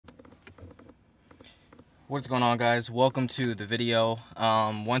What's going on, guys? Welcome to the video.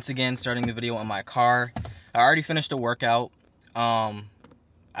 Once again, starting the video on my car. I already finished the workout. I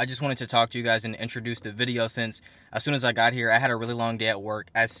just wanted to talk to you guys and introduce the video since as soon as I got here, I had a really long day at work.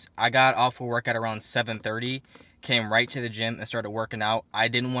 As I got off of work at around 7:30, came right to the gym and started working out. I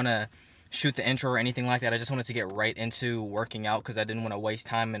didn't want to shoot the intro or anything like that. I just wanted to get right into working out because I didn't want to waste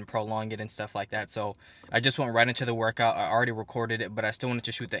time and prolong it and stuff like that. So I just went right into the workout. I already recorded it, but I still wanted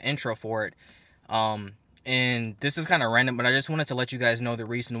to shoot the intro for it. And this is kind of random, but I just wanted to let you guys know the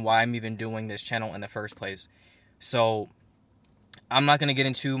reason why I'm even doing this channel in the first place. So I'm not going to get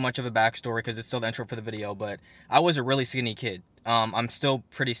into much of a backstory because it's still the intro for the video, but I was a really skinny kid. I'm still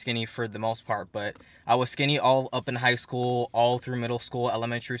pretty skinny for the most part, but I was skinny all up in high school, all through middle school,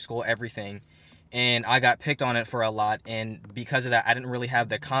 elementary school, everything. And I got picked on it for a lot, and because of that, I didn't really have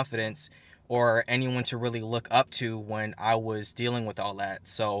the confidence or anyone to really look up to when I was dealing with all that.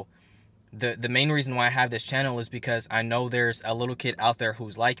 So the main reason why I have this channel is because I know there's a little kid out there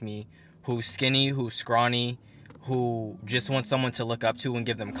who's like me, who's skinny, who's scrawny, who just wants someone to look up to and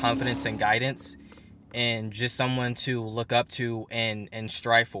give them confidence and guidance, and just someone to look up to and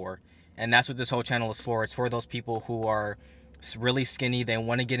strive for. And that's what this whole channel is for. It's for those people who are really skinny. They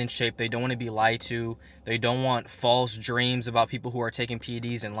want to get in shape. They don't want to be lied to. They don't want false dreams about people who are taking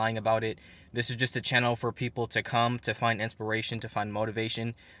PEDs and lying about it. This is just a channel for people to come to find inspiration, to find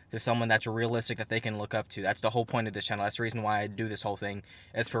motivation, to someone that's realistic that they can look up to. That's the whole point of this channel. That's the reason why I do this whole thing.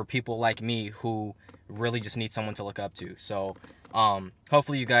 It's for people like me who really just need someone to look up to. So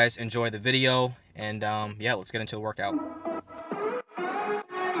hopefully you guys enjoy the video, and yeah, let's get into the workout.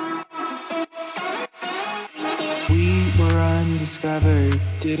 We were undiscovered,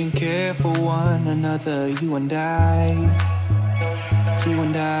 didn't care for one another, you and I.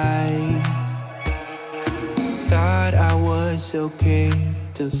 Thought I was okay,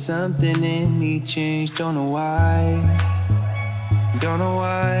 till something in me changed, don't know why.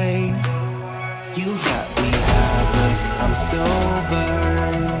 You got me high, but I'm sober.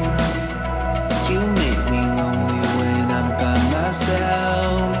 You make me lonely when I'm by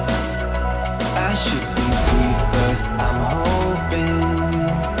myself. I should be free, but I'm hoping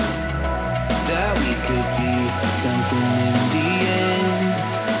that we could be something in the end,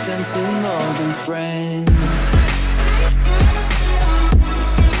 something more than friends.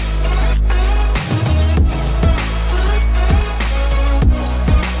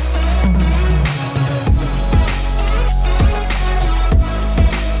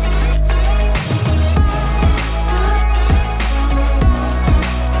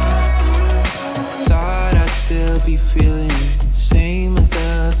 Be feeling same as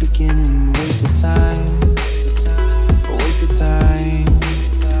the beginning. Waste of time.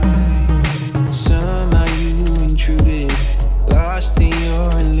 Somehow you intruded, lost in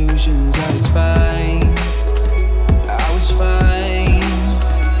your illusions. I was fine.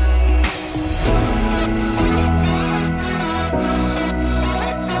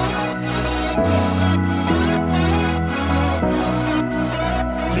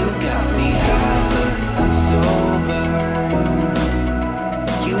 You got me high, but I'm sober.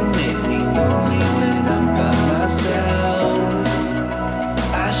 You make me lonely when I'm by myself.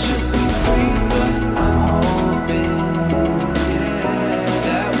 I should be free, but I'm hoping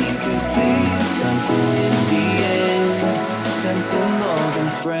that we could be something in the end, something more than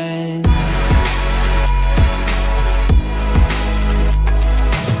friends.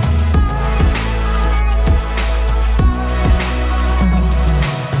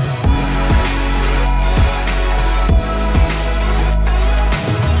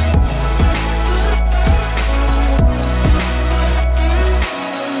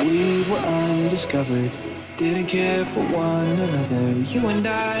 Undiscovered, didn't care for one another, you and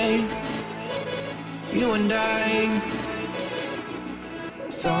I.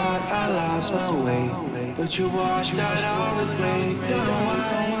 Thought I lost my way, but you washed out all the gray. Don't know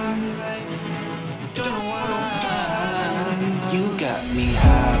why. You got me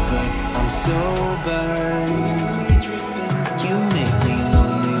high, but I'm sober. You make me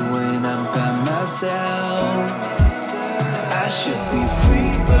lonely when I'm by myself. I should be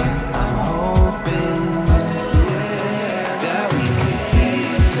free, but I'm hoping that we could be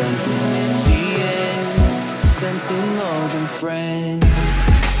something in the end, something more than friends.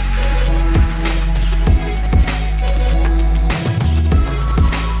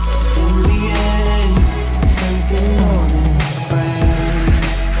 In the end, something more than friends.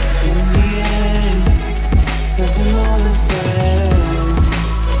 In the end, something more than friends.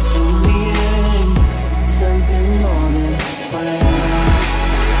 In the end, something more than friends.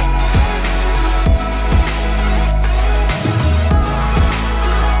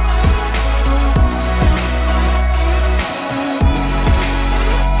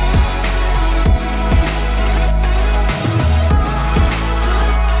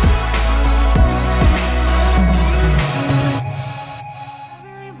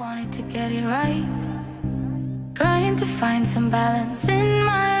 tried to get it right, trying to find some balance in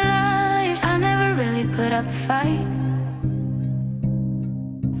my life. I never really put up a fight,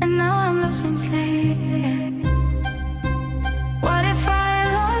 and now I'm losing sleep. What if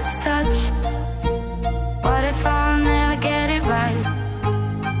I lost touch? What if I'll never get it right?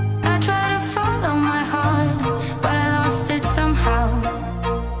 I try to follow my heart, but I lost it somehow.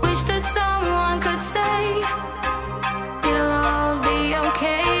 Wish that someone could say it'll all be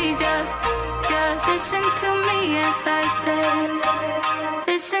okay. Just listen to me as I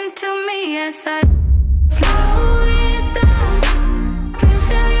say. Listen to me as I